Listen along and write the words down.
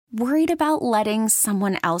Worried about letting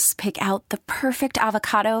someone else pick out the perfect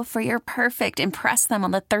avocado for your perfect impress them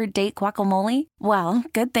on the third date guacamole? Well,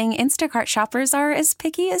 good thing Instacart shoppers are as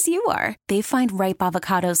picky as you are. They find ripe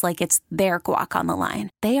avocados like it's their guac on the line.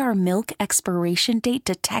 They are milk expiration date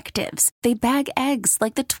detectives. They bag eggs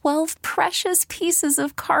like the 12 precious pieces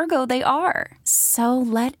of cargo they are. So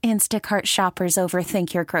let Instacart shoppers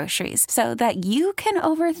overthink your groceries so that you can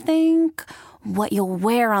overthink what you'll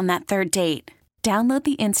wear on that third date. Download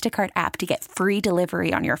the Instacart app to get free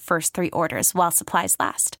delivery on your first 3 orders while supplies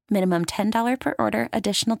last. Minimum $10 per order.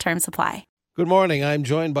 Additional terms apply. Good morning. I'm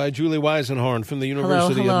joined by Julie Weisenhorn from the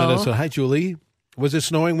University of Minnesota. Hi, Julie. Was it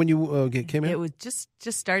snowing when you came in? It was just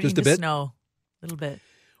starting to snow a little bit.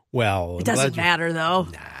 Well, it doesn't matter, though.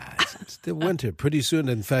 Nah, it's still winter. Pretty soon,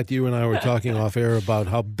 in fact, you and I were talking off air about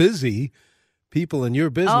how busy people in your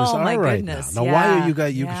business are right now. Now, why are you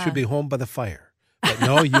guys? You should be home by the fire. But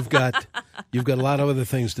no, you've got a lot of other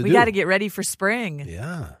things to do. We got to get ready for spring.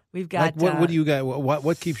 Yeah, we've got. Like what do you got?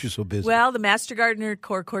 What keeps you so busy? Well, the Master Gardener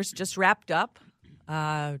Core course just wrapped up.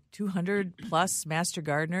 200 plus Master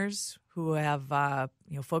Gardeners who have,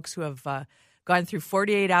 folks who have gone through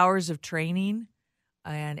 48 hours of training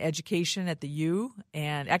and education at the U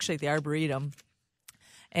and actually at the Arboretum,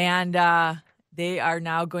 and they are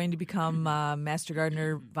now going to become Master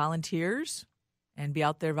Gardener volunteers. And be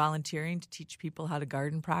out there volunteering to teach people how to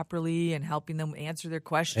garden properly and helping them answer their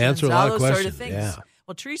questions. Answer a lot of questions, sort of things. Yeah.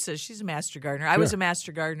 Well, Teresa, she's a Master Gardener. Sure. I was a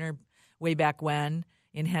Master Gardener way back when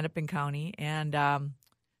in Hennepin County and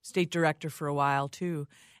state director for a while, too.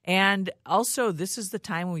 And also, this is the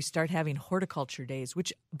time when we start having horticulture days,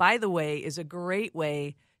 which, by the way, is a great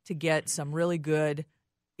way to get some really good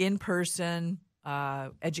in-person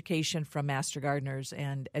education from Master Gardeners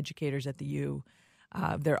and educators at the U.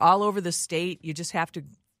 They're all over the state. You just have to,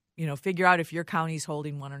 figure out if your county's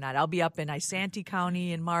holding one or not. I'll be up in Isanti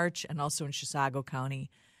County in March and also in Chisago County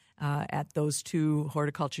at those 2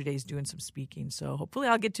 horticulture days doing some speaking. So hopefully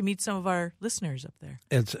I'll get to meet some of our listeners up there.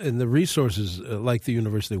 And the resources like the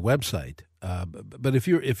university website. But if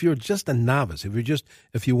you're just a novice,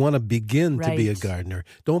 if you want to begin to be a gardener,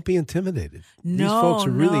 don't be intimidated. These folks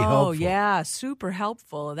are really helpful. Yeah, super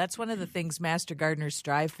helpful. That's one of the things Master Gardeners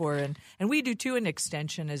strive for, and we do too in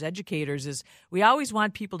Extension as educators. Is we always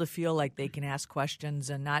want people to feel like they can ask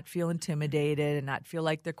questions and not feel intimidated and not feel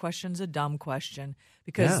like their question's a dumb question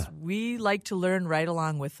because we like to learn right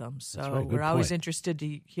along with them. So we're always interested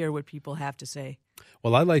to hear what people have to say.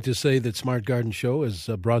 Well, I'd like to say that Smart Garden Show is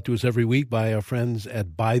brought to us every week by our friends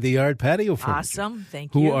at By the Yard Patio Furniture. Awesome.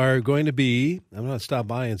 Thank you. Who are going to be, I'm going to stop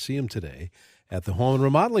by and see them today, at the Home and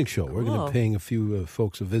Remodeling Show. Cool. We're going to be paying a few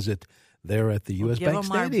folks a visit there at the U.S. Bank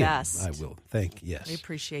Stadium. Give them our best. I will. Yes. We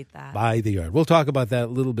appreciate that. By the Yard. We'll talk about that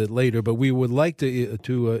a little bit later, but we would like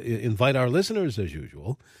to invite our listeners, as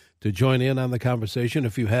usual, to join in on the conversation.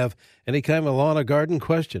 If you have any kind of lawn or garden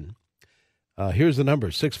question, here's the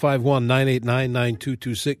number,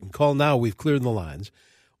 651-989-9226. Call now. We've cleared the lines.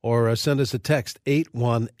 Or send us a text,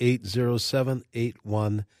 81807,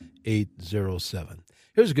 81807.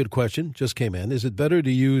 Here's a good question, just came in. Is it better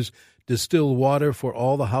to use distilled water for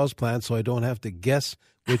all the houseplants so I don't have to guess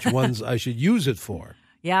which ones I should use it for?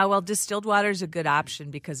 Yeah, well, distilled water is a good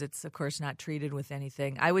option because it's, of course, not treated with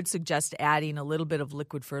anything. I would suggest adding a little bit of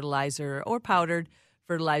liquid fertilizer or powdered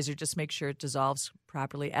fertilizer. Just make sure it dissolves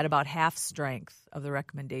properly at about half strength of the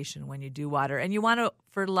recommendation when you do water. And you want to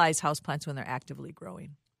fertilize houseplants when they're actively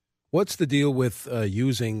growing. What's the deal with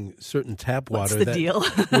using certain tap water? What's the deal?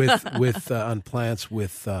 with on plants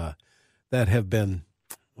with that have been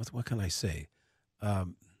what can I say?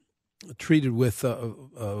 Treated with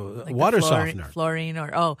like water softener, fluorine,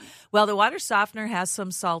 the water softener has some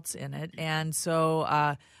salts in it, and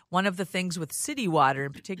so one of the things with city water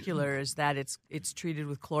in particular is that it's treated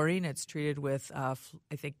with chlorine. It's treated with I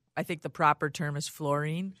think the proper term is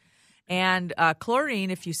fluorine, and chlorine.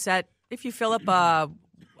 If you fill up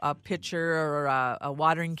a pitcher or a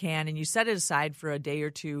watering can and you set it aside for a day or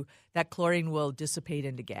two, that chlorine will dissipate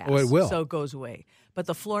into gas. Oh, it will. So it goes away, but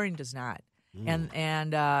the fluorine does not,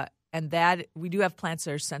 and that we do have plants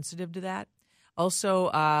that are sensitive to that. Also,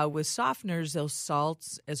 with softeners, those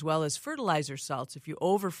salts, as well as fertilizer salts, if you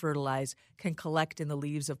over-fertilize, can collect in the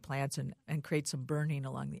leaves of plants and create some burning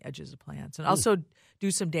along the edges of plants, and also do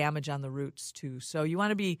some damage on the roots, too. So you want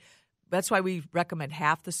to be – that's why we recommend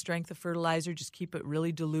half the strength of fertilizer. Just keep it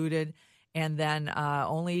really diluted, and then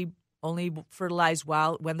only fertilize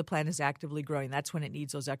when the plant is actively growing. That's when it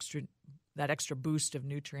needs that extra boost of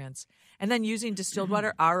nutrients. And then using distilled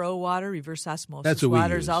water, RO water, reverse osmosis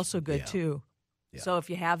water is also good too. Yeah. So if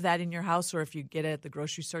you have that in your house or if you get it at the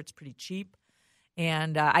grocery store, it's pretty cheap.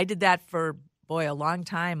 And I did that for a long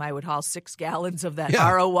time. I would haul 6 gallons of that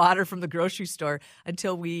RO water from the grocery store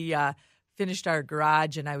until we finished our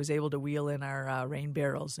garage, and I was able to wheel in our rain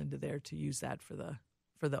barrels into there to use that for the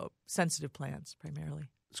sensitive plants primarily.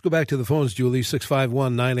 Let's go back to the phones, Julie.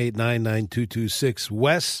 651-989-9226.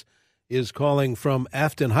 Wes is calling from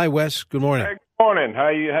Afton. Hi, Wes. Good morning. Hey, good morning. How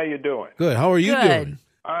you doing? Good. How are you doing?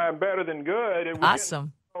 I'm better than good.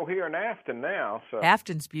 Awesome. Here in Afton now. So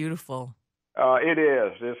Afton's beautiful. It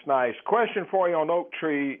is. It's nice. Question for you on oak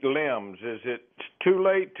tree limbs. Is it too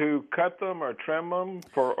late to cut them or trim them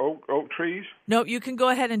for oak trees? No, you can go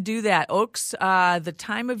ahead and do that. Oaks, the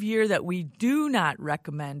time of year that we do not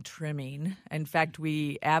recommend trimming, in fact,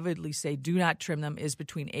 we avidly say do not trim them, is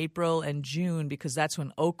between April and June, because that's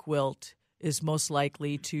when oak wilt is most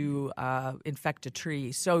likely to infect a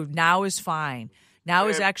tree. So now is fine. Now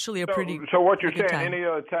is actually a pretty So what you're saying, time. Any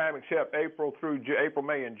other time except April,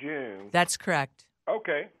 May, and June? That's correct.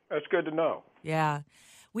 Okay, that's good to know. Yeah.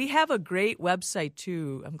 We have a great website,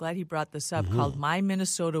 too. I'm glad he brought this up, called My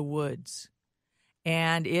Minnesota Woods.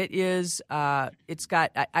 And it is, it's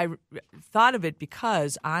got, I thought of it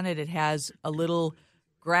because on it has a little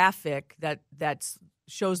graphic that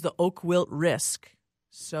shows the oak wilt risk.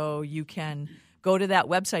 So you can go to that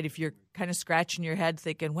website if you're kind of scratching your head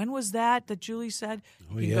thinking, when was that Julie said?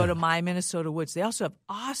 You can go to My Minnesota Woods. They also have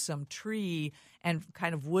awesome tree and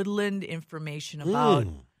kind of woodland information about,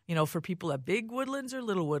 for people who have big woodlands or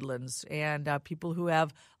little woodlands, and people who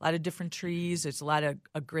have a lot of different trees. It's a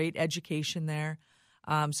great education there.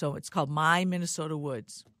 So it's called My Minnesota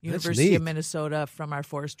Woods, University of Minnesota, from our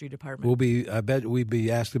forestry department. I bet we'd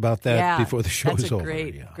be asked about that before the show is over.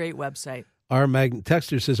 That's a great website. Our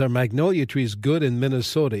texter says, are magnolia trees good in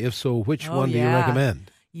Minnesota? If so, which one do you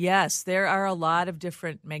recommend? Yes, there are a lot of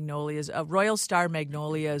different magnolias. Royal Star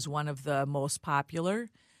Magnolia is one of the most popular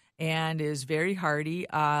and is very hardy.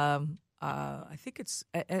 I think it's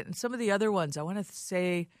and some of the other ones. I want to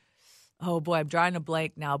say, oh boy, I'm drawing a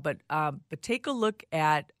blank now. But take a look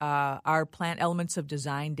at our Plant Elements of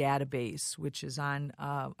Design database, which is on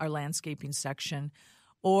our landscaping section,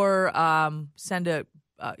 or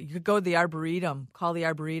you could go to the Arboretum, call the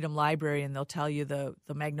Arboretum Library, and they'll tell you the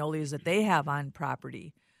magnolias that they have on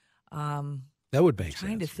property. That would make sense.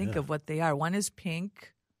 Trying to think of what they are. One is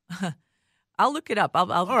pink. I'll look it up. I'll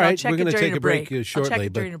check we're it during take a break shortly. I'll check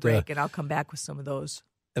it during a break, and I'll come back with some of those.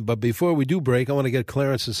 But before we do break, I want to get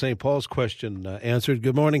Clarence in St. Paul's question answered.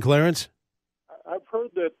 Good morning, Clarence. I've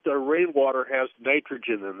heard that rainwater has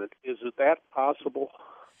nitrogen in it. Is it that possible?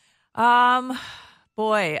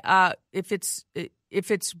 If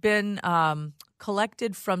it's been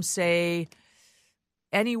collected from, say,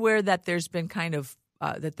 anywhere that there's been kind of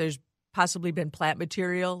that there's possibly been plant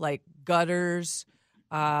material like gutters,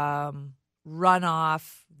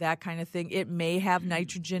 runoff, that kind of thing, it may have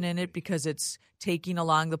nitrogen in it because it's taking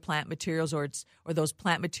along the plant materials, or those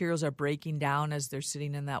plant materials are breaking down as they're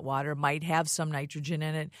sitting in that water. Might have some nitrogen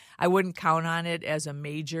in it. I wouldn't count on it as a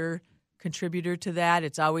major contributor to that.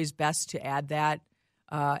 It's always best to add that.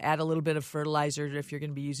 Add a little bit of fertilizer if you're going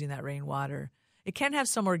to be using that rainwater. It can have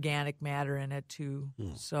some organic matter in it, too.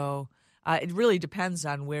 So it really depends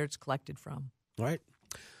on where it's collected from. All right.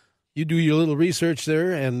 You do your little research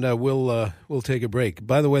there, and we'll take a break.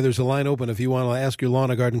 By the way, there's a line open if you want to ask your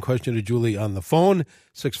lawn and garden question to Julie on the phone,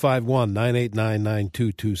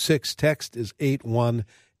 651-989-9226. Text is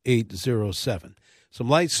 81807. Some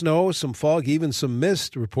light snow, some fog, even some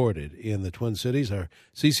mist reported in the Twin Cities. Our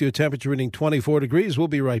CCO temperature reading 24 degrees. We'll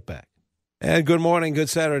be right back. And good morning, good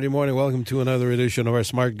Saturday morning. Welcome to another edition of our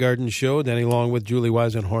Smart Garden Show. Danny Long with Julie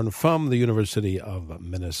Weisenhorn from the University of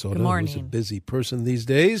Minnesota. Good morning. Who's a busy person these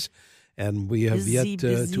days. And we have yet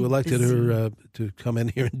to elect her to come in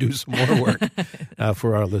here and do some more work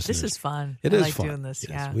for our listeners. This is fun. I like fun. Doing this.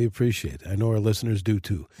 Yes, yeah, we appreciate it. I know our listeners do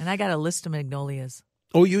too. And I got a list of magnolias.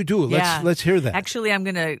 Oh, you do. Let's hear that. Actually, I'm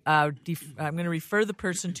going to refer the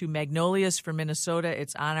person to Magnolias for Minnesota.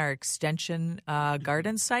 It's on our extension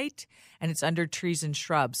garden site, and it's under trees and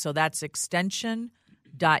shrubs. So that's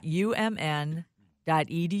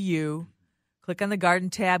extension.umn.edu. Click on the garden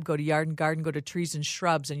tab, go to yard and garden, go to trees and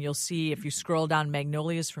shrubs, and you'll see, if you scroll down,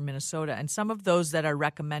 Magnolias for Minnesota. And some of those that are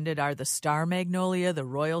recommended are the Star Magnolia, the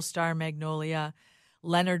Royal Star Magnolia,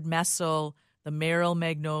 Leonard Messel, the Merrill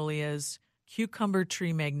Magnolias, Cucumber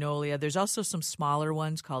Tree Magnolia. There's also some smaller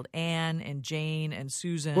ones called Anne and Jane and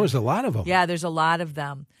Susan. There's a lot of them. Yeah, there's a lot of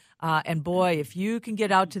them. And boy, if you can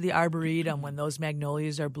get out to the Arboretum when those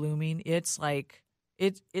magnolias are blooming, it's like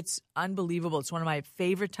it's unbelievable. It's one of my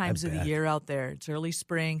favorite times of the year out there. It's early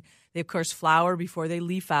spring. They, of course, flower before they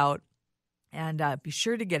leaf out. And be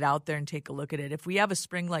sure to get out there and take a look at it. If we have a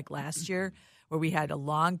spring like last year where we had a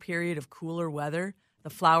long period of cooler weather. The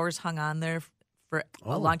flowers hung on there for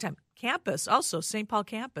a long time. Campus, also St. Paul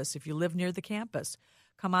campus. If you live near the campus,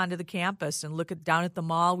 come onto the campus and look down at the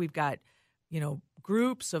mall. We've got,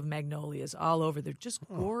 groups of magnolias all over. They're just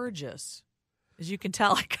gorgeous. As you can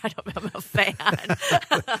tell, I kind of am a fan.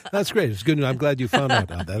 That's great. It's good. I'm glad you found out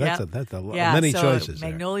about that. That's many choices.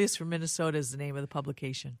 Magnolias from Minnesota is the name of the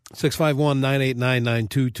publication.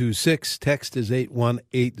 651-989-9226. Text is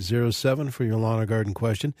 81807 for your lawn or garden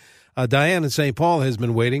question. Diane in St. Paul has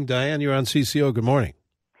been waiting. Diane, you're on CCO. Good morning.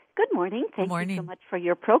 Good morning. Thank you so much for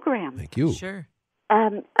your program. Thank you. Sure.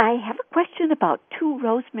 I have a question about 2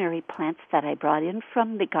 rosemary plants that I brought in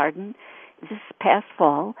from the garden this past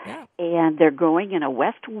fall, and they're growing in a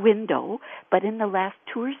west window, but in the last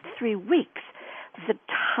 2 or 3 weeks, the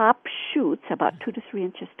top shoots, about 2 to 3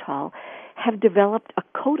 inches tall, have developed a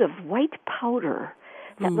coat of white powder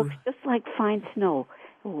that looks just like fine snow.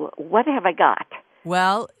 What have I got?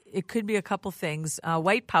 Well, it could be a couple things.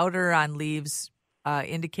 White powder on leaves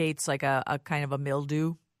indicates like a kind of a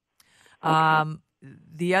mildew. Okay.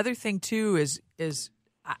 The other thing, too, is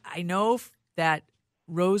I know that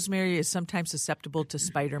rosemary is sometimes susceptible to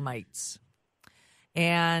spider mites.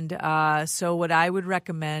 And so what I would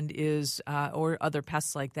recommend is, or other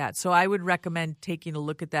pests like that. So I would recommend taking a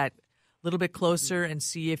look at that a little bit closer and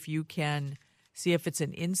see if you can see if it's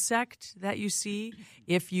an insect that you see.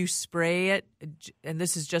 If you spray it, and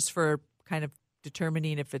this is just for kind of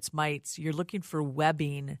determining if it's mites, you're looking for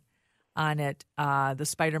webbing on it. The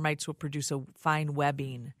spider mites will produce a fine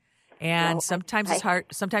webbing. And sometimes it's hard.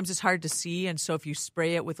 Sometimes it's hard to see, and so if you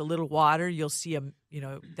spray it with a little water, you'll see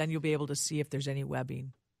then you'll be able to see if there's any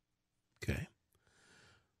webbing. Okay.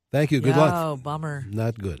 Thank you. Good luck. Oh, bummer.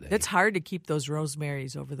 Not good. It's hard to keep those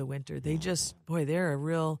rosemaries over the winter. They they're a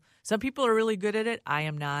real. Some people are really good at it. I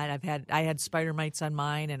am not. I had spider mites on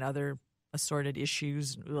mine and other assorted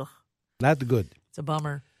issues. Ugh. Not good. It's a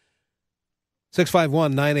bummer.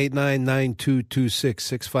 651-989-9226,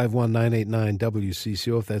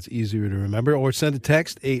 651-989-WCCO, if that's easier to remember. Or send a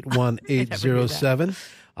text, 81807.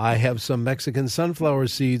 I have some Mexican sunflower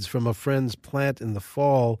seeds from a friend's plant in the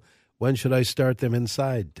fall. When should I start them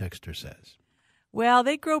inside, Texter says. Well,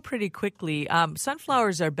 they grow pretty quickly.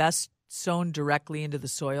 Sunflowers are best sown directly into the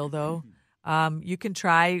soil, though. You could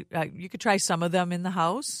try some of them in the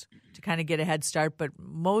house to kind of get a head start, but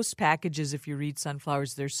most packages, if you read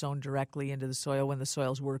sunflowers, they're sown directly into the soil when the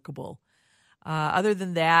soil's workable. Other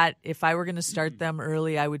than that, if I were going to start them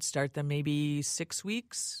early, I would start them maybe 6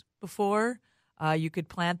 weeks before you could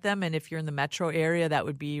plant them. And if you're in the metro area, that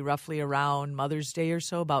would be roughly around Mother's Day or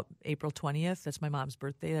so, about April 20th. That's my mom's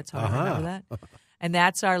birthday. That's how I remember that. And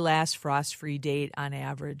that's our last frost-free date on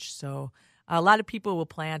average. So a lot of people will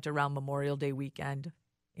plant around Memorial Day weekend,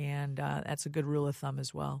 and that's a good rule of thumb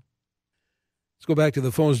as well. Let's go back to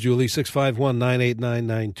the phones, Julie,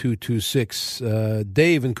 651-989-9226.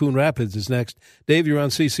 Dave in Coon Rapids is next. Dave, you're on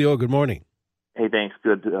CCO. Good morning. Hey, thanks.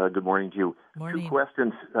 Good morning to you. Morning. 2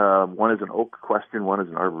 questions. One is an oak question. One is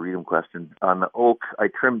an arboretum question. On the oak, I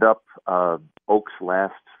trimmed up oaks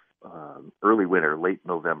last early winter, late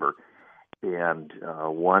November. And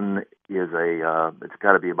one is it's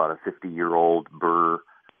got to be about a 50-year-old burr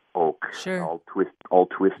oak, sure, all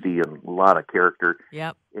twisty and a lot of character.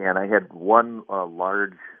 Yep. And I had one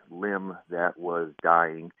large limb that was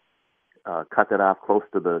dying. Cut that off close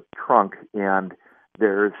to the trunk, and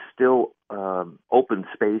there's still open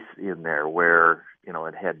space in there where it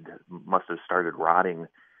must have started rotting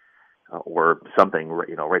or something,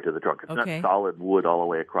 right to the trunk. It's not solid wood all the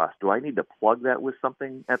way across. Do I need to plug that with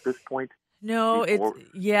something at this point? No,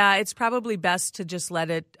 it's probably best to just let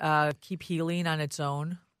it keep healing on its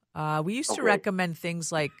own. We used to recommend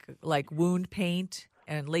things like wound paint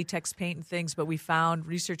and latex paint and things, but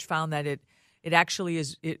research found that it actually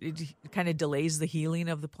it kind of delays the healing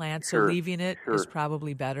of the plant, so leaving it is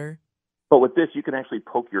probably better. But with this, you can actually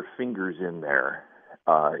poke your fingers in there.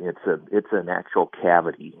 It's an actual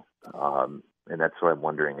cavity, and that's what I'm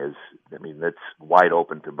wondering it's wide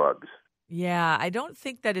open to bugs. Yeah, I don't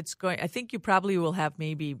think that it's going. I think you probably will have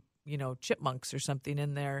maybe chipmunks or something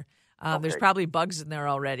in there. There's probably bugs in there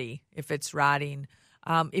already if it's rotting.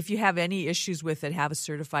 If you have any issues with it, have a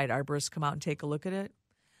certified arborist come out and take a look at it.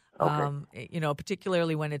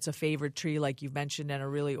 Particularly when it's a favored tree, like you've mentioned, and a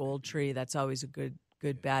really old tree, that's always a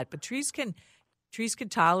good bet. But trees can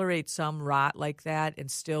tolerate some rot like that and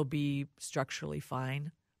still be structurally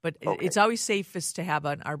fine. But it's always safest to have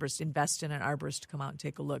an arborist, invest in an arborist to come out and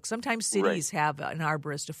take a look. Sometimes cities have an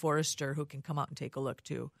arborist, a forester, who can come out and take a look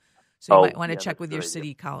too. So you might want to check with your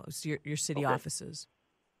city offices.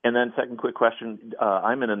 And then second quick question.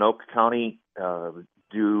 I'm in Anoka County.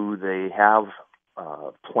 do they have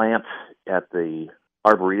plants at the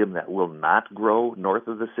Arboretum that will not grow north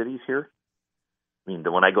of the cities here? I mean,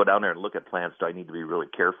 when I go down there and look at plants, do I need to be really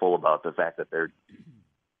careful about the fact that they're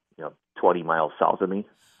 20 miles south of me?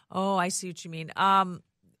 Oh, I see what you mean.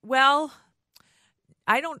 Well,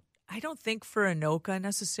 I don't think for Anoka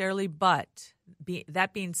necessarily, but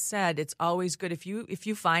that being said, it's always good if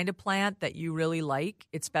you find a plant that you really like,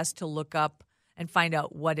 it's best to look up and find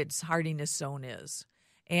out what its hardiness zone is.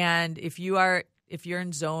 And if you're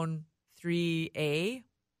in zone 3A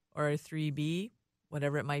or 3B,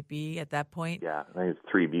 whatever it might be at that point. Yeah, I think it's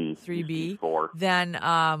 3B. 3B. 4. Then,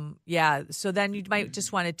 so then you might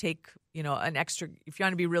just want to take, an extra, if you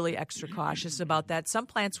want to be really extra cautious about that. Some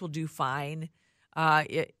plants will do fine,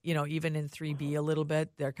 even in 3B a little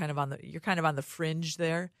bit. They're you're kind of on the fringe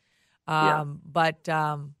there. But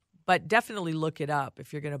definitely look it up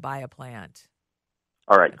if you're going to buy a plant.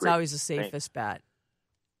 All right, It's always the safest bet.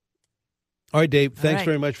 All right, Dave, thanks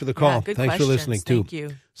very much for the call. Good thanks questions. for listening, too. Thank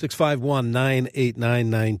you.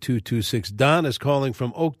 651-989-9226. Don is calling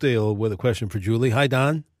from Oakdale with a question for Julie. Hi,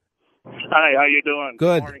 Don. Hi, how you doing?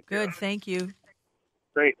 Good. Good, thank you.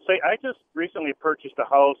 Great. Say, I just recently purchased a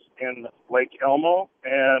house in Lake Elmo,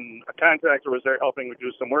 and a contractor was there helping me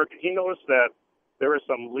do some work. He noticed that there were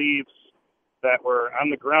some leaves that were on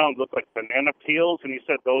the ground, looked like banana peels, and he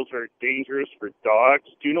said those are dangerous for dogs.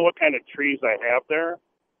 Do you know what kind of trees I have there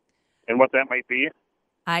and what that might be?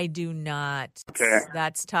 I do not. Okay.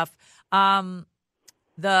 That's tough. The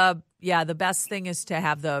best thing is to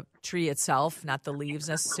have the tree itself, not the leaves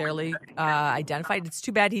necessarily, identified. It's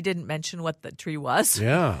too bad he didn't mention what the tree was.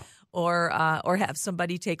 Yeah. Or have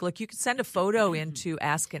somebody take a look. You can send a photo into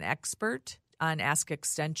Ask an Expert on Ask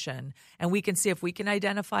Extension, and we can see if we can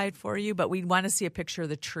identify it for you. But we want to see a picture of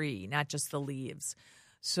the tree, not just the leaves.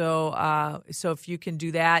 So if you can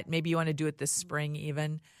do that, maybe you want to do it this spring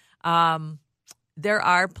even. There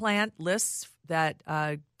are plant lists that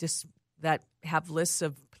have lists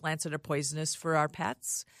of plants that are poisonous for our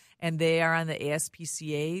pets, and they are on the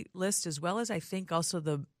ASPCA list, as well as I think also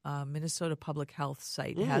the Minnesota Public Health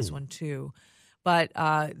site has one too. But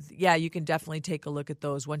you can definitely take a look at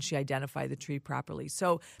those once you identify the tree properly.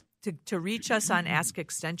 So to reach us on Ask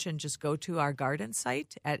Extension, just go to our garden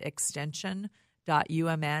site at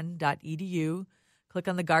extension.umn.edu. Click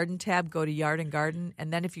on the garden tab, go to Yard and Garden,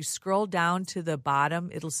 and then if you scroll down to the bottom,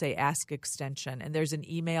 it'll say Ask Extension, and there's an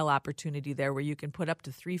email opportunity there where you can put up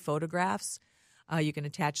to 3 photographs. You can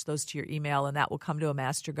attach those to your email, and that will come to a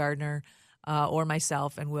master gardener or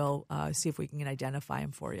myself, and we'll see if we can identify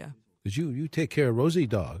them for you. Because you take care of Rosie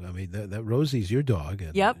dog. I mean, that Rosie's your dog.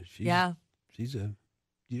 And yep.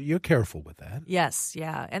 You're careful with that. Yes,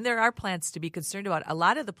 yeah. And there are plants to be concerned about. A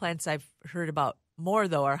lot of the plants I've heard about more,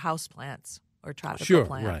 though, are house plants. Or tropical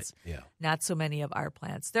plants. Right, yeah. Not so many of our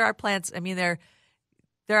plants. There are plants, there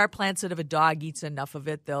are plants that if a dog eats enough of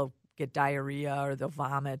it, they'll get diarrhea or they'll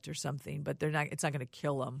vomit or something, but it's not going to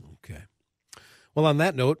kill them. Okay. Well, on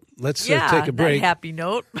that note, let's take a break. That happy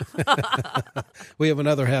note. We have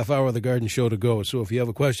another half hour of the Garden Show to go, so if you have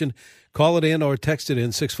a question, call it in or text it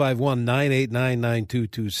in,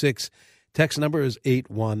 651-989-9226. Text number is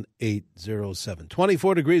 81807.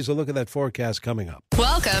 24 degrees. A look at that forecast coming up.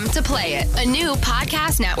 Welcome to Play It, a new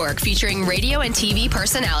podcast network featuring radio and TV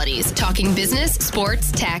personalities talking business,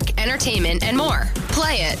 sports, tech, entertainment, and more.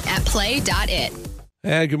 Play it at play.it.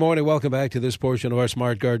 And good morning. Welcome back to this portion of our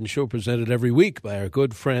Smart Garden Show, presented every week by our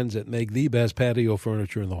good friends that make the best patio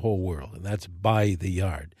furniture in the whole world, and that's By the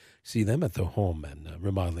Yard. See them at the home and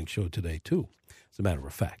remodeling show today, too, as a matter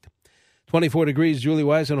of fact. 24 degrees. Julie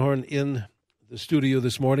Weisenhorn in the studio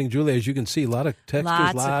this morning. Julie, as you can see, a lot of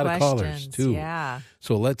textures, a lot of callers, too. Yeah.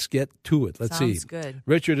 So let's get to it. Let's see. Sounds good.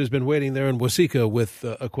 Richard has been waiting there in Waseca with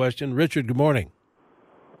a question. Richard, good morning.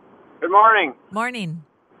 Good morning. Morning.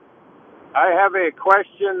 I have a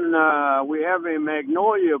question. We have a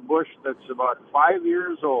magnolia bush that's about 5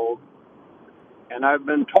 years old, and I've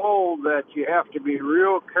been told that you have to be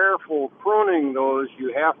real careful pruning those.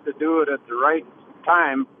 You have to do it at the right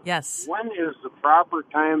time. Yes. When is the proper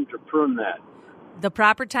time to prune that? The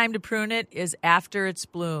proper time to prune it is after it's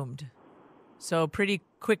bloomed. So pretty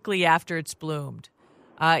quickly after it's bloomed.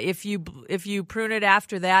 If you prune it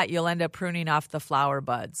after that, you'll end up pruning off the flower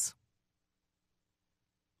buds.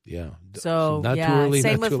 Yeah. So not too early,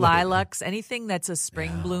 same not with too late. lilacs. Anything that's a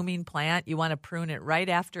spring blooming plant, you want to prune it right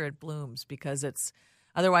after it blooms because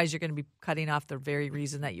otherwise you're going to be cutting off the very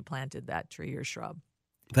reason that you planted that tree or shrub.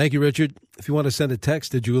 Thank you, Richard. If you want to send a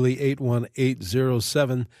text to Julie,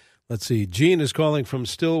 81807. Let's see. Jean is calling from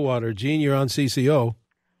Stillwater. Jean, you're on CCO.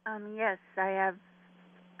 Yes, I have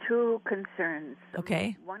two concerns.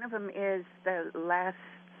 Okay. One of them is the last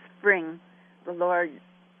spring, the Lord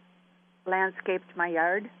landscaped my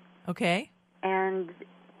yard. Okay. And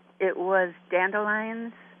it was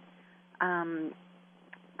dandelions,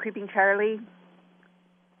 creeping Charlie,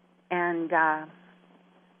 and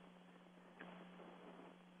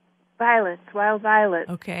violets, wild violets.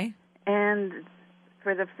 Okay. And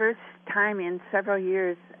for the first time in several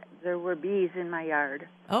years, there were bees in my yard.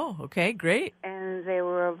 Oh, okay, great. And they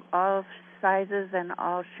were of all sizes and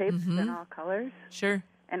all shapes and all colors. Sure.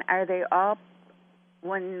 And are they all,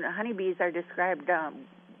 when honeybees are described,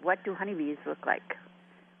 what do honeybees look like?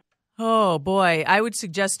 Oh, boy. I would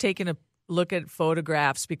suggest taking a look at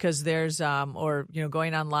photographs because there's,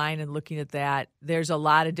 going online and looking at that. There's a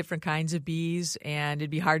lot of different kinds of bees, and it'd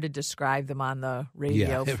be hard to describe them on the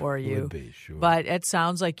radio for you. Would be, sure. But it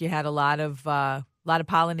sounds like you had a lot of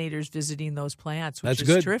pollinators visiting those plants, which That's is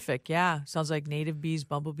good. Terrific. Yeah, sounds like native bees,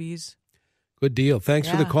 bumblebees. Good deal. Thanks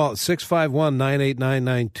for the call.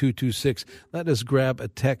 651-989-9226. Let us grab a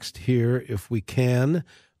text here if we can.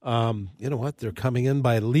 You know what? They're coming in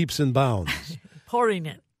by leaps and bounds. Pouring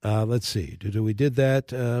it. Let's see. We did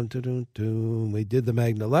that. We did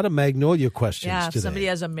a lot of magnolia questions today. If somebody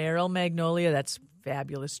has a Merrill magnolia, that's a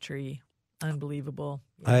fabulous tree. Unbelievable.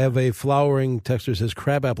 Yeah. I have a flowering texter says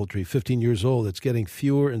crabapple tree, 15 years old. It's getting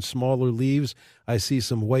fewer and smaller leaves. I see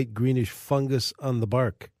some white greenish fungus on the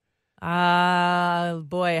bark.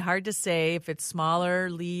 Boy, hard to say. If it's smaller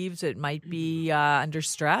leaves, it might be under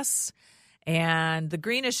stress. And the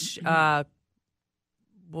greenish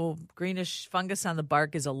fungus on the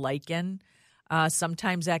bark is a lichen.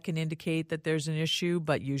 Sometimes that can indicate that there's an issue,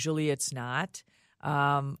 but usually it's not.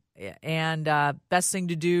 And best thing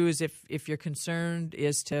to do is if you're concerned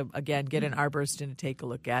is to, again, get an arborist in to take a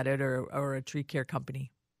look at it or a tree care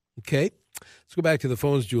company. Okay. Let's go back to the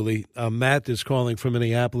phones, Julie. Matt is calling from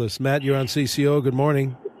Minneapolis. Matt, you're on CCO. Good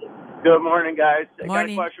morning. Good morning, guys.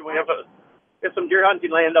 Morning. I got a question. We have some deer hunting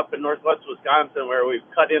land up in northwest Wisconsin where we've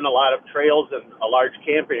cut in a lot of trails and a large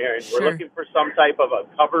camping area. Sure. We're looking for some type of a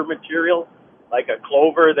cover material, like a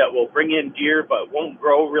clover that will bring in deer but won't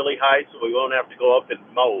grow really high, so we won't have to go up and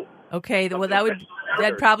mow. Okay, well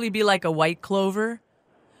that'd probably be like a white clover.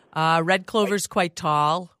 Red clover's quite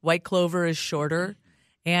tall. White clover is shorter,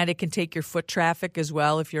 and it can take your foot traffic as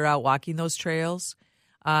well if you're out walking those trails.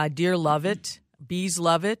 Deer love it. Bees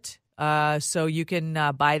love it. So you can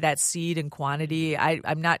buy that seed in quantity.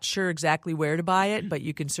 I'm not sure exactly where to buy it, but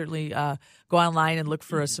you can certainly go online and look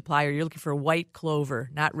for a supplier. You're looking for white clover,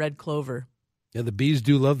 not red clover. Yeah, the bees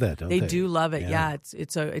do love that, don't they? They do love it. Yeah,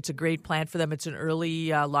 it's a great plant for them. It's an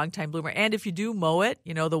early, long-time bloomer. And if you do mow it,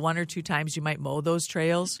 the 1 or 2 times you might mow those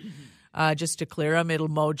trails just to clear them, it'll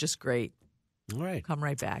mow just great. All right. Come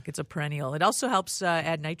right back. It's a perennial. It also helps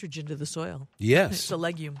add nitrogen to the soil. Yes. It's a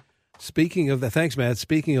legume. Speaking of that, thanks, Matt.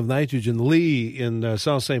 Speaking of nitrogen, Lee in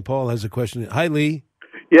South St. Paul has a question. Hi, Lee.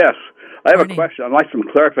 Yes. I have Morning. A question. I'd like some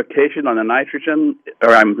clarification on the nitrogen,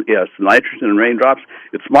 nitrogen in raindrops.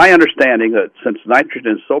 It's my understanding that since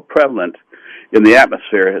nitrogen is so prevalent in the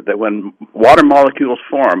atmosphere that when water molecules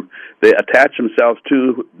form, they attach themselves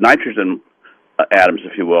to nitrogen atoms,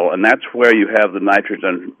 if you will, and that's where you have the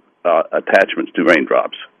nitrogen attachments to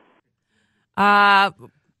raindrops. I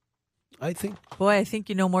think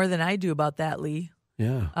you know more than I do about that, Lee.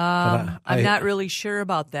 Yeah. I'm not really sure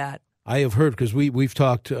about that. I have heard, because we've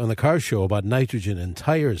talked on the car show about nitrogen in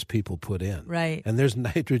tires people put in. Right. And there's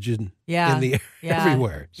nitrogen in the air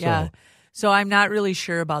everywhere. So. Yeah. So I'm not really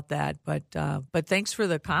sure about that, but thanks for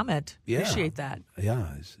the comment. Yeah. Appreciate that.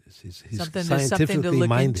 Yeah. He's something scientifically to look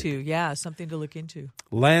minded. into. Yeah, something to look into.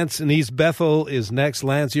 Lance in East Bethel is next.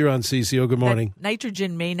 Lance, you're on CCO. Good morning. That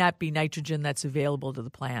nitrogen may not be nitrogen that's available to the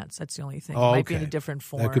plants. That's the only thing. Oh, it might be in a different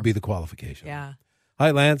form. That could be the qualification. Yeah. Hi,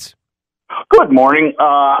 Lance. Good morning.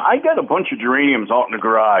 I got a bunch of geraniums out in the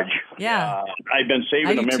garage. Yeah. I've been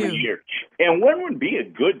saving them every year. And when would be a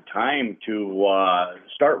good time to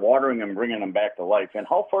start watering them, bringing them back to life? And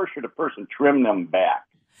how far should a person trim them back?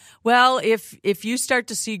 Well, if you start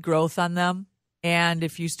to see growth on them, and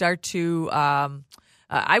if you start to,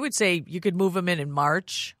 I would say you could move them in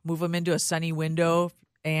March, move them into a sunny window,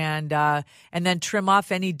 and then trim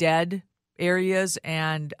off any dead areas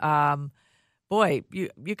and. Boy,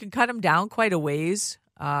 you can cut them down quite a ways.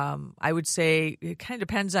 I would say it kind of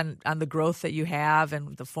depends on the growth that you have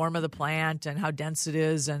and the form of the plant and how dense it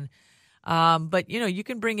is. And but you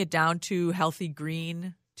can bring it down to healthy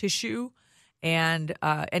green tissue, and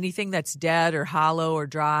anything that's dead or hollow or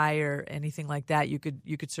dry or anything like that, you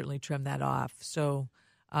could certainly trim that off. So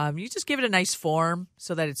you just give it a nice form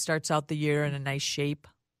so that it starts out the year in a nice shape.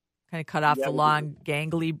 Kind of cut off the long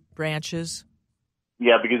gangly branches.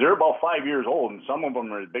 Yeah, because they're about 5 years old, and some of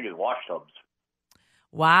them are as big as wash tubs.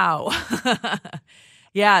 Wow.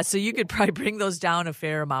 Yeah, so you could probably bring those down a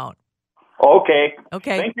fair amount. Okay.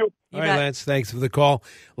 Thank you. All right, Lance, thanks for the call.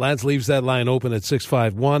 Lance leaves that line open at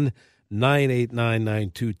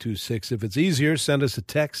 651-989-9226. If it's easier, send us a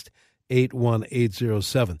text,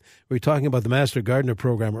 81807. We were talking about the Master Gardener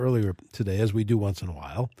program earlier today, as we do once in a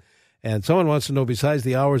while. And someone wants to know, besides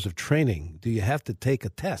the hours of training, do you have to take a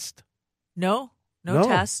test? No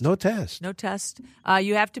test. No test. No test.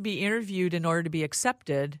 You have to be interviewed in order to be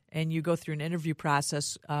accepted, and you go through an interview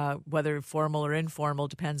process, whether formal or informal,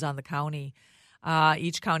 depends on the county.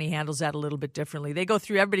 Each county handles that a little bit differently.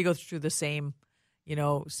 Everybody goes through the same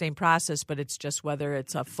process, but it's just whether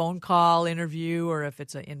it's a phone call interview or if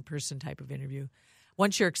it's an in-person type of interview.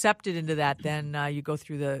 Once you're accepted into that, then you go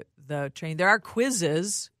through the training. There are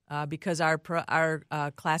quizzes. Because our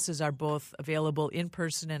classes are both available in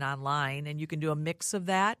person and online, and you can do a mix of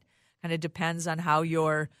that. Kind of depends on how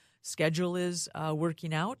your schedule is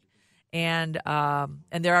working out, and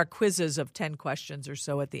there are quizzes of 10 questions or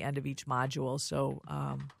so at the end of each module. So,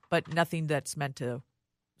 but nothing that's meant to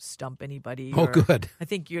stump anybody. Oh, good. I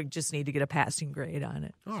think you just need to get a passing grade on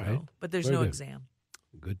it. All right, but there's Very no good. exam.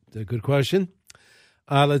 Good question.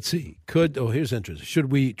 Let's see. Here's interesting.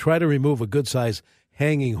 Should we try to remove a good size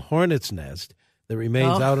hanging hornet's nest that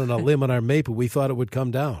remains out on a limb on our maple? We thought it would come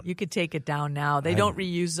down. You could take it down now. They don't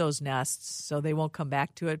reuse those nests, so they won't come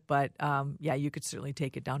back to it. But, you could certainly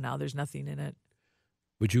take it down now. There's nothing in it.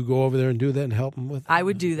 Would you go over there and do that and help them with it? I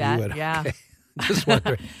would do that, You would? yeah. Okay. Just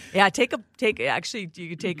wondering. Yeah, actually, you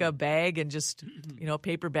could take a bag and just,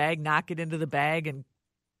 paper bag, knock it into the bag and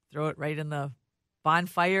throw it right in the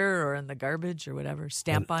bonfire or in the garbage or whatever.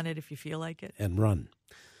 Stamp on it if you feel like it. And run.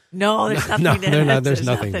 No, there's nothing in it. There's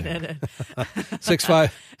nothing in it.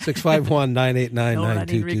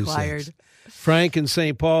 651-989-9226. Frank in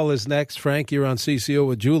St. Paul is next. Frank, you're on CCO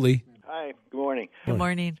with Julie. Hi, good morning. Good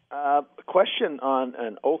morning. A question on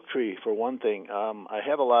an oak tree, for one thing. I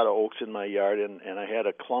have a lot of oaks in my yard, and I had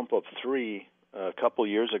a clump of 3 a couple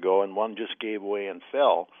years ago, and one just gave way and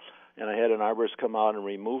fell. And I had an arborist come out and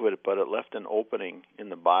remove it, but it left an opening in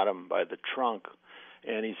the bottom by the trunk.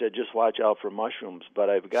 And he said, just watch out for mushrooms. But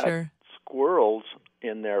I've got squirrels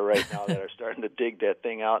in there right now that are starting to dig that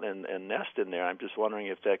thing out and nest in there. I'm just wondering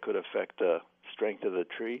if that could affect the strength of the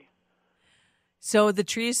tree. So the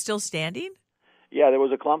tree is still standing? Yeah, there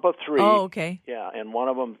was a clump of 3. Oh, okay. Yeah, and one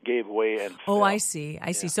of them gave way and fell. Oh, I see.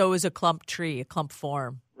 So it was a clump tree, a clump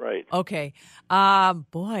form. Right. Okay.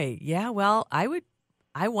 Boy, yeah, well, I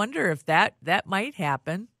wonder if that might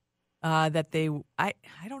happen. I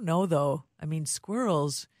don't know though. I mean,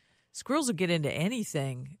 squirrels will get into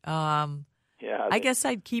anything. I guess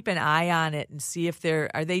I'd keep an eye on it and see if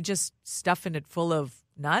are they just stuffing it full of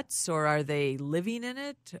nuts, or are they living in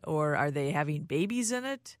it, or are they having babies in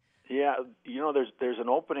it? Yeah, there's an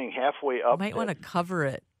opening halfway up. You might want to cover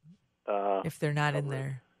it if they're not in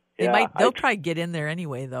there. They'll probably get in there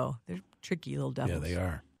anyway though. They're tricky little devils. Yeah,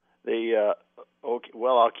 they are. Okay.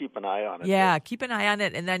 Well, I'll keep an eye on it. Yeah, keep an eye on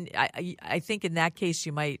it, and then I think in that case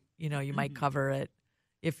you might cover it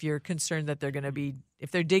if you're concerned that they're going to be,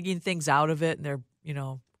 if they're digging things out of it and they're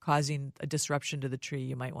causing a disruption to the tree.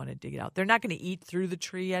 You might want to dig it out. They're not going to eat through the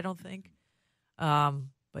tree, I don't think.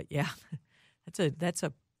 But yeah, that's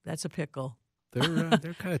a pickle.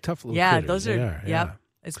 They're kind of tough little critters. Those are. Yeah.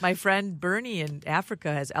 It's my friend Bernie in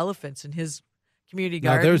Africa has elephants in his community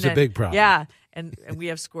garden. Now, there's a big problem. Yeah, and we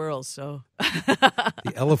have squirrels, so.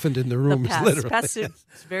 The elephant in the room is literally.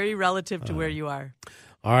 It's very relative to where you are.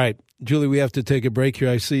 All right, Julie, we have to take a break here.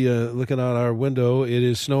 I see looking out our window, it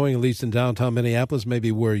is snowing, at least in downtown Minneapolis,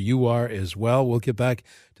 maybe where you are as well. We'll get back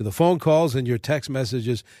to the phone calls and your text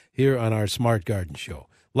messages here on our Smart Garden Show.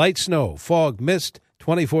 Light snow, fog, mist,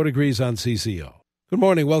 24 degrees on CCO. Good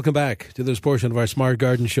morning. Welcome back to this portion of our Smart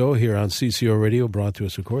Garden Show here on CCO Radio, brought to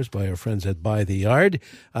us, of course, by our friends at By the Yard.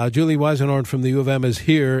 Julie Weisenhorn from the U of M is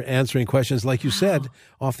here answering questions. Like you said,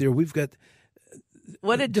 off there, we've got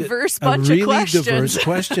what a diverse bunch of questions. Really diverse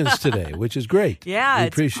questions today, which is great. Yeah, we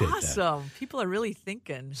appreciate awesome. That. People are really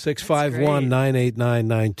thinking.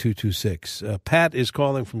 651-989-9226. Pat is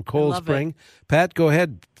calling from Cold Spring. Pat, go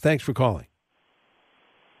ahead. Thanks for calling.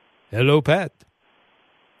 Hello, Pat.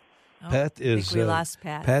 Pat is. I think we lost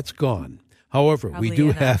Pat. Pat's gone. However, probably we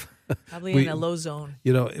do have. Probably in a low zone.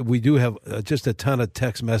 We do have just a ton of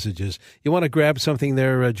text messages. You want to grab something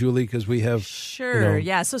there, Julie, because we have. Sure.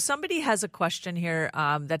 Yeah. So somebody has a question here.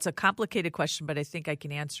 That's a complicated question, but I think I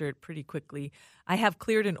can answer it pretty quickly. I have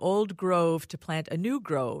cleared an old grove to plant a new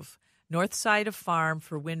grove, north side of farm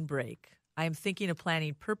for windbreak. I am thinking of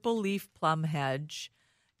planting purple leaf plum hedge,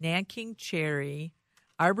 Nanking cherry,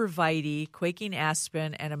 arborvitae, quaking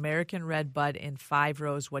aspen, and American redbud in 5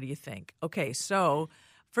 rows. What do you think? Okay, so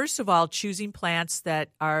first of all, choosing plants that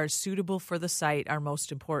are suitable for the site are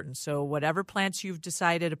most important. So whatever plants you've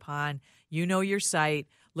decided upon, you know your site,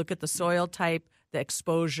 look at the soil type, the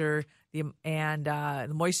exposure, the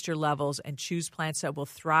moisture levels, and choose plants that will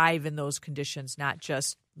thrive in those conditions, not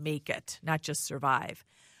just make it, not just survive.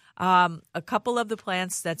 A couple of the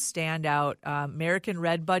plants that stand out, American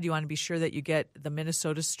redbud, you want to be sure that you get the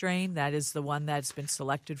Minnesota strain. That is the one that's been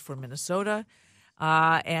selected for Minnesota.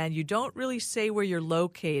 And you don't really say where you're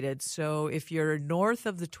located. So if you're north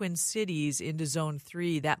of the Twin Cities into Zone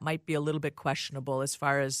 3, that might be a little bit questionable as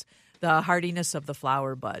far as the hardiness of the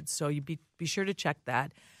flower buds. So you be sure to check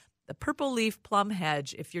that. The purple leaf plum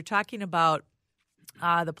hedge, if you're talking about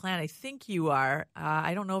the plant I think you are,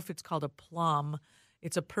 I don't know if it's called a plum.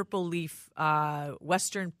 It's a purple leaf,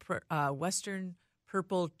 western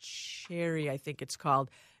purple cherry, I think it's called.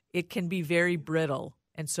 It can be very brittle,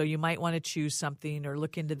 and so you might want to choose something or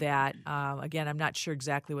look into that. Again, I'm not sure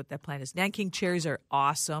exactly what that plant is. Nanking cherries are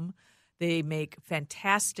awesome. They make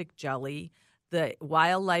fantastic jelly. The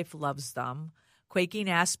wildlife loves them. Quaking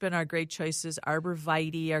aspen are great choices.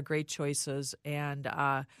 Arborvitae are great choices, and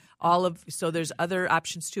so there's other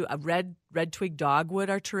options too. Red twig dogwood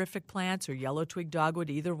are terrific plants, or yellow twig dogwood,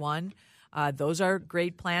 either one. Those are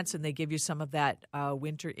great plants, and they give you some of that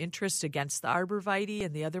winter interest against the arborvitae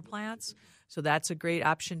and the other plants. So that's a great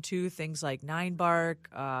option too. Things like ninebark,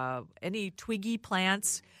 any twiggy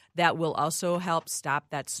plants that will also help stop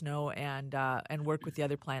that snow and work with the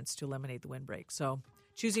other plants to eliminate the windbreak. So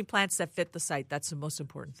choosing plants that fit the site, that's the most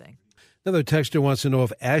important thing. Another texter wants to know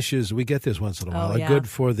if ashes, we get this once in a while, are good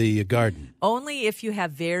for the garden. Only if you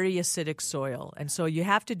have very acidic soil. And so you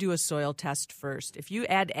have to do a soil test first. If you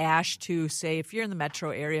add ash to, say, if you're in the metro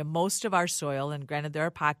area, most of our soil, and granted there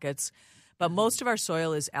are pockets, but most of our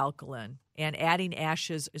soil is alkaline. And adding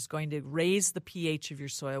ashes is going to raise the pH of your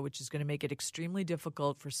soil, which is going to make it extremely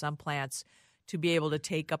difficult for some plants to be able to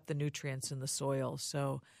take up the nutrients in the soil.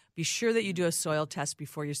 So be sure that you do a soil test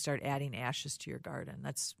before you start adding ashes to your garden.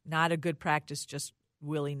 That's not a good practice, just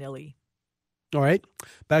willy-nilly. All right.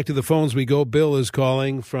 Back to the phones we go. Bill is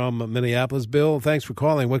calling from Minneapolis. Bill, thanks for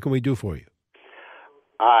calling. What can we do for you?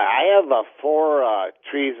 I have 4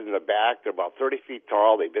 trees in the back. They're about 30 feet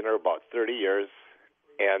tall. They've been there about 30 years.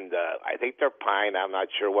 And I think they're pine. I'm not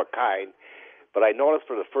sure what kind. But I noticed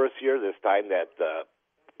for the first year this time that the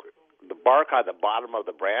bark on the bottom of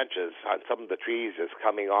the branches on some of the trees is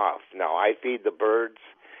coming off. Now, I feed the birds,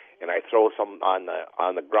 and I throw some on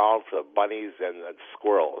the ground for the bunnies and the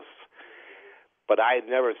squirrels. But I've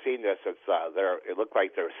never seen this. It looked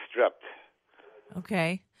like they're stripped.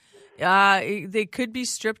 Okay. They could be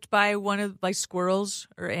stripped by squirrels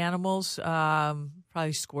or animals,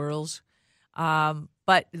 probably squirrels.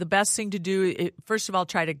 But the best thing to do, first of all,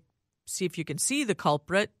 try to see if you can see the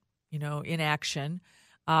culprit, in action.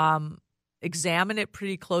 Examine it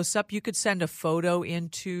pretty close up. You could send a photo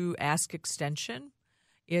into Ask Extension.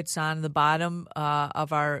 It's on the bottom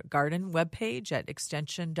of our garden webpage at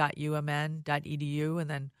extension.umn.edu, and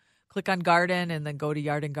then click on garden and then go to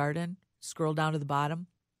Yard and Garden. Scroll down to the bottom.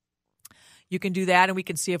 You can do that, and we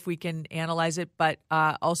can see if we can analyze it. But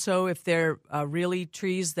also, if they're really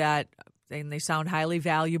trees that they sound highly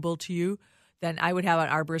valuable to you, then I would have an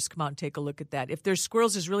arborist come out and take a look at that. If there's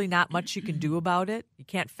squirrels, there's really not much you can do about it. You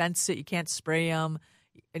can't fence it. You can't spray them,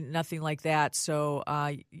 nothing like that. So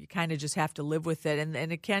you kind of just have to live with it.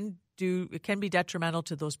 And it can be detrimental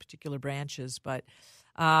to those particular branches. But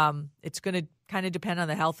it's going to kind of depend on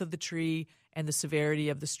the health of the tree and the severity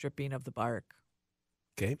of the stripping of the bark.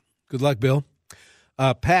 Okay. Good luck, Bill.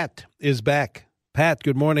 Pat is back. Pat,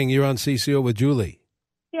 good morning. You're on CCO with Julie.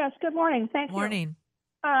 Yes, good morning. Thank you. Morning.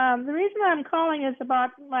 The reason I'm calling is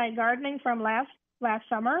about my gardening from last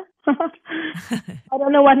summer. I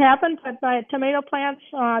don't know what happened, but my tomato plants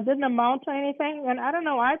didn't amount to anything. And I don't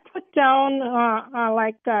know, I put down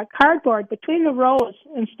cardboard between the rows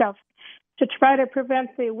and stuff to try to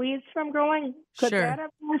prevent the weeds from growing. Could that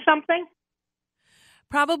have done something?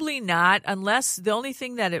 Probably not, unless the only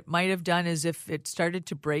thing that it might have done is if it started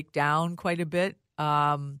to break down quite a bit.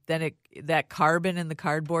 Then that carbon in the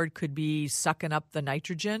cardboard could be sucking up the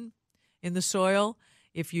nitrogen in the soil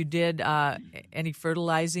if you did any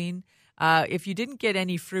fertilizing. If you didn't get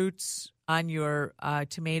any fruits on your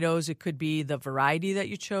tomatoes, it could be the variety that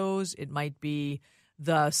you chose. It might be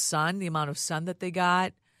the sun, the amount of sun that they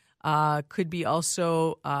got. Could be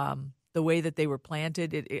also the way that they were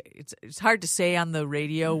planted. It's hard to say on the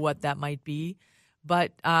radio what that might be.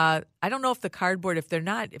 But I don't know if the cardboard, if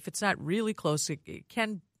it's not really close, it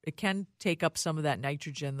can take up some of that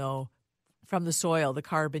nitrogen though from the soil. The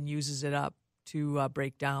carbon uses it up to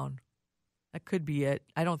break down. That could be it.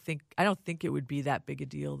 I don't think it would be that big a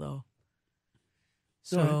deal, though.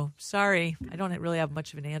 So, sorry. I don't really have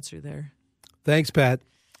much of an answer there. Thanks, Pat,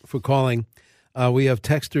 for calling. We have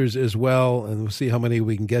texters as well, and we'll see how many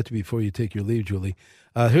we can get to before you take your leave, Julie.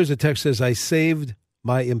 Here's a text that says, I saved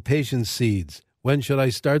my impatiens seeds. When should I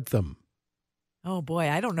start them? Oh, boy,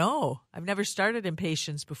 I don't know. I've never started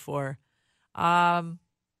impatiens before.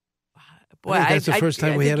 Boy, I think that's the first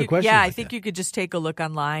time we had a question. Yeah, like I think that. you could just take a look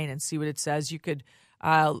online and see what it says. You could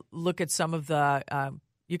look at some of the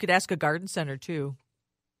you could ask a garden center, too.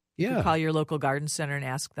 You could call your local garden center and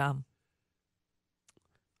ask them.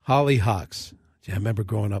 Hollyhocks. Yeah, I remember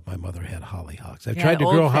growing up, my mother had hollyhocks. I Yeah, tried to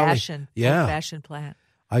grow old-fashioned plant.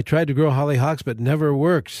 I tried to grow hollyhocks, but it never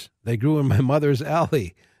works. They grew in my mother's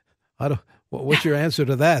alley. What's your answer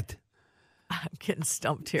to that? I'm getting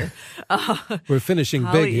stumped here. We're finishing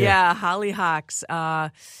big here. Yeah, hollyhocks.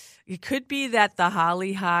 It could be that the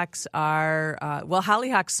hollyhocks are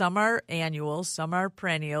hollyhocks. Some are annuals, some are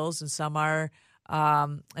perennials, and some are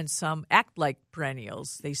and some act like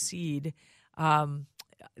perennials. They seed.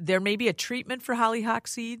 There may be a treatment for hollyhock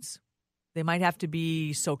seeds. They might have to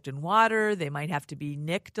be soaked in water. They might have to be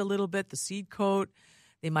nicked a little bit, the seed coat.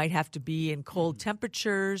 They might have to be in cold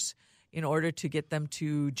temperatures in order to get them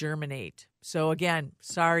to germinate. So again,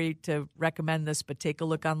 sorry to recommend this, but take a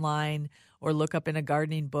look online or look up in a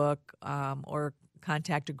gardening book or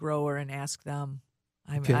contact a grower and ask them.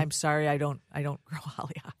 I'm sorry, I don't grow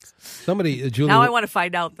hollyhocks. Somebody, Julie. Now I want to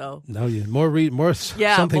find out though. No, more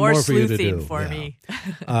something more for you to do for me.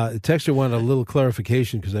 The texter wanted a little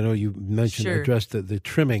clarification because I know you mentioned addressed the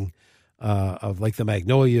trimming of like the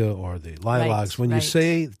magnolia or the lilacs. When you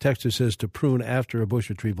say, the texter says to prune after a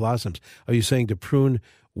bush or tree blossoms, are you saying to prune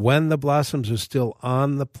when the blossoms are still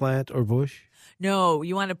on the plant or bush? No,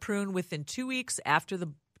 you want to prune within 2 weeks after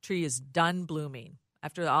the tree is done blooming.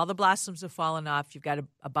 After all the blossoms have fallen off, you've got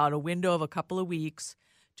about a window of a couple of weeks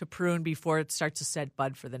to prune before it starts to set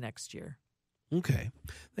bud for the next year. Okay.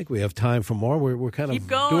 I think we have time for more. We're kind Keep of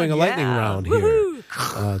going, doing a lightning round here.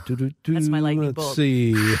 That's my lightning bolt. Let's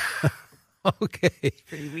see. Okay.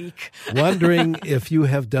 Pretty weak. Wondering if you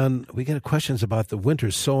have done, we get questions about the winter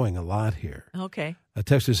sowing a lot here. Okay. A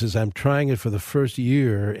texter says, I'm trying it for the first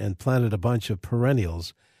year and planted a bunch of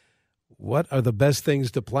perennials. What are the best things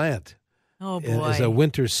to plant? Oh, boy. As a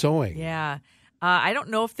winter sowing. Yeah. I don't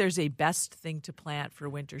know if there's a best thing to plant for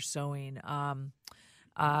winter sowing.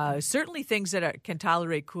 Certainly things that can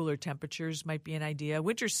tolerate cooler temperatures might be an idea.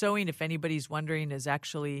 Winter sowing, if anybody's wondering, is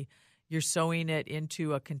actually you're sowing it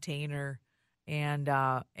into a container and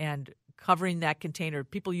covering that container.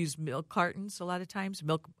 People use milk cartons a lot of times,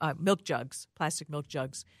 milk jugs, plastic milk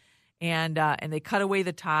jugs, and they cut away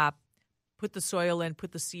the top, put the soil in,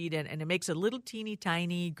 put the seed in, and it makes a little teeny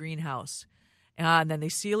tiny greenhouse. And then they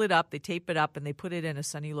seal it up, they tape it up, and they put it in a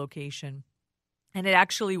sunny location. And it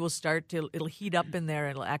actually will it'll heat up in there,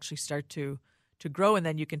 and it'll actually start to grow, and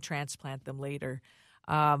then you can transplant them later.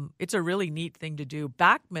 It's a really neat thing to do.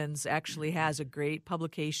 Bachman's actually has a great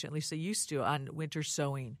publication, at least they used to, on winter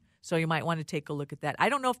sowing. So you might want to take a look at that. I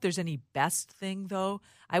don't know if there's any best thing, though.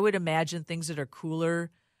 I would imagine things that are cooler,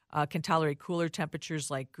 can tolerate cooler temperatures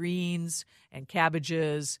like greens and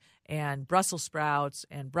cabbages and Brussels sprouts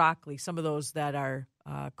and broccoli. Some of those that are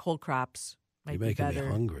cold crops might be better. You're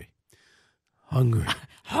making me hungry.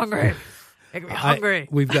 Hungry. Make me hungry.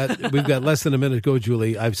 We've got less than a minute to go,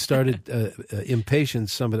 Julie. I've started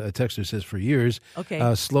impatiens. Some of the texter says for years.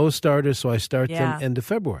 Okay. Slow starters, so I start them end of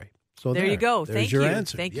February. So there you go. There's Thank your you.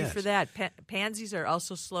 answer. Thank you for that. Pansies are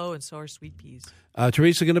also slow, and so are sweet peas.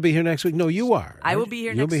 Teresa going to be here next week? No, you are. I will be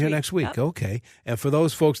here You'll next week. You'll be here next week. Yep. Okay. And for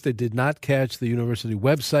those folks that did not catch the university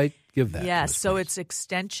website, give that. Yes. So please. it's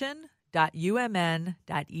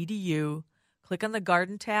extension.umn.edu. Click on the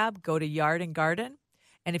garden tab. Go to Yard and Garden.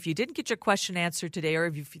 And if you didn't get your question answered today, or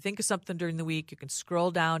if you think of something during the week, you can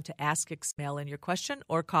scroll down to mail in your question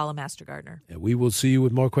or call a Master Gardener. And we will see you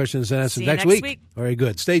with more questions and answers See you next week. Very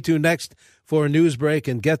good. Stay tuned next for a news break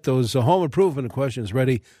and get those home improvement questions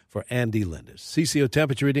ready for Andy Lindis. CCO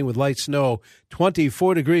temperature reading with light snow,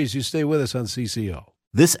 24 degrees. You stay with us on CCO.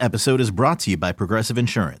 This episode is brought to you by Progressive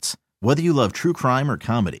Insurance. Whether you love true crime or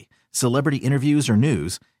comedy, celebrity interviews or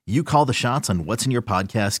news, you call the shots on what's in your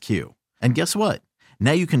podcast queue. And guess what?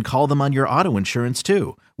 Now you can call them on your auto insurance,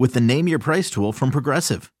 too, with the Name Your Price tool from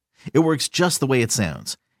Progressive. It works just the way it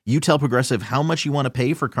sounds. You tell Progressive how much you want to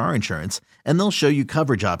pay for car insurance, and they'll show you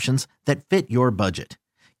coverage options that fit your budget.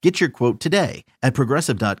 Get your quote today at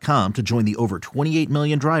Progressive.com to join the over 28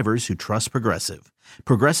 million drivers who trust Progressive.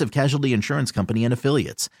 Progressive Casualty Insurance Company and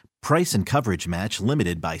Affiliates. Price and coverage match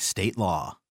limited by state law.